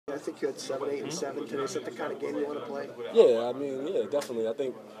I think you had 7, 8, and 7 today. Is that the kind of game you want to play? Yeah, I mean, yeah, definitely. I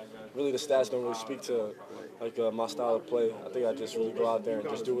think really the stats don't really speak to like my style of play. I think I just really go out there and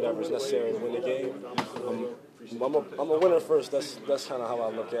just do whatever is necessary to win the game. I'm a winner first. That's kind of how I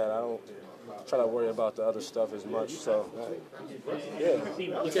look at it. I don't try to worry about the other stuff as much. So, yeah.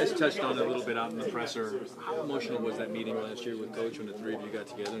 You guys touched on it a little bit out in the presser. How emotional was that meeting last year with Coach when the three of you got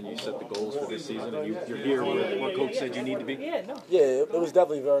together and you set the goals for this season and you're here where Coach said you need to be? Yeah, it was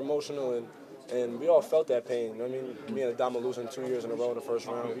definitely very emotional, and we all felt that pain. I mean, me and Adama losing 2 years in a row in the first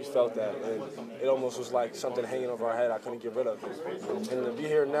round, we felt that, and it almost was like something hanging over our head I couldn't get rid of. And to be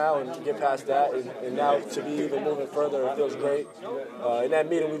here now and get past that, and now to be even moving further, it feels great. In that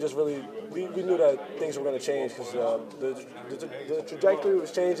meeting, we just really, we knew that things were going to change because the trajectory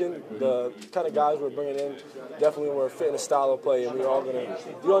was changing. The kind of guys we were bringing in definitely were fitting the style of play, and we all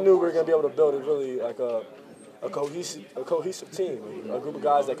knew we were going to be able to build it really like a cohesive team, a group of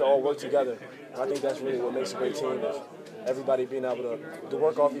guys that can all work together. And I think that's really what makes a great team, is everybody being able to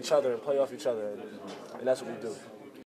work off each other and play off each other, and that's what we do.